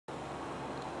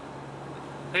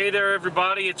Hey there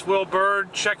everybody, it's Will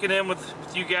Bird checking in with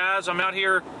you guys. I'm out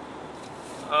here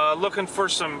looking for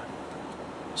some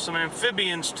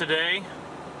amphibians today.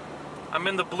 I'm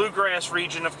in the bluegrass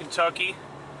region of Kentucky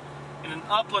in an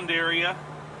upland area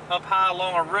up high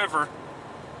along a river,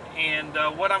 and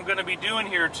what I'm going to be doing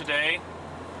here today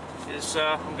is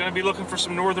I'm going to be looking for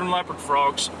some northern leopard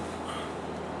frogs.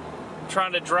 I'm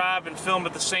trying to drive and film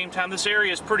at the same time. This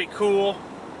area is pretty cool.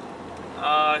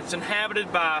 It's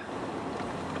inhabited by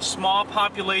a small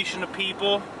population of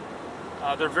people.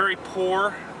 They're very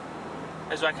poor.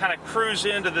 As I kind of cruise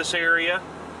into this area,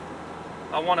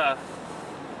 I want to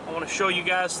show you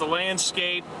guys the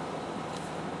landscape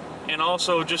and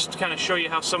also just kind of show you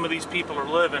how some of these people are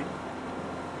living.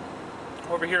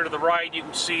 Over here to the right you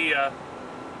can see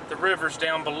the river's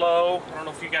down below. I don't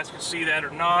know if you guys can see that or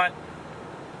not.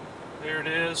 There it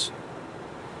is.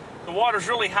 The water's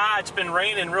really high. It's been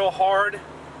raining real hard.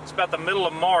 It's about the middle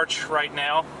of March right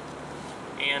now,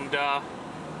 and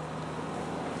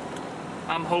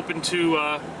I'm hoping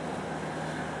to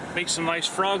make some nice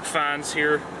frog finds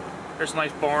here. There's a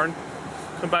nice barn.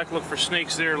 Come back and look for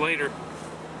snakes there later.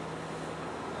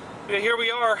 Yeah, here we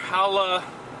are. I'll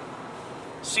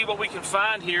see what we can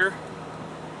find here.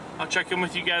 I'll check in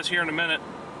with you guys here in a minute.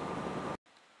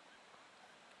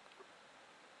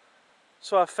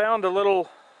 So I found a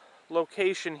little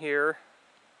location here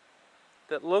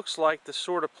that looks like the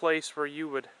sort of place where you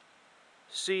would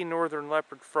see northern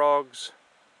leopard frogs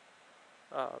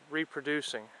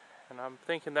reproducing, and I'm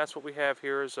thinking that's what we have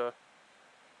here is a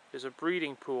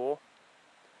breeding pool.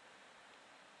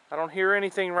 I don't hear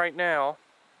anything right now,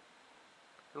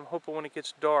 but I'm hoping when it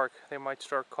gets dark they might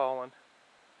start calling.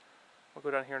 I'll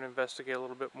go down here and investigate a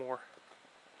little bit more.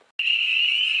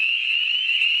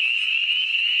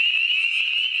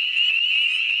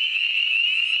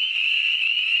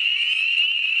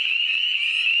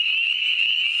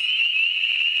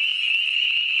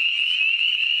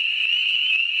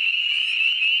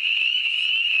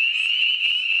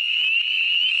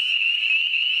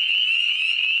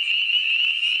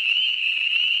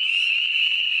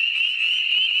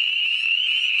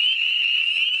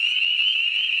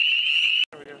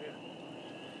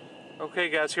 Okay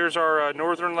guys, here's our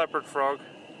northern leopard frog.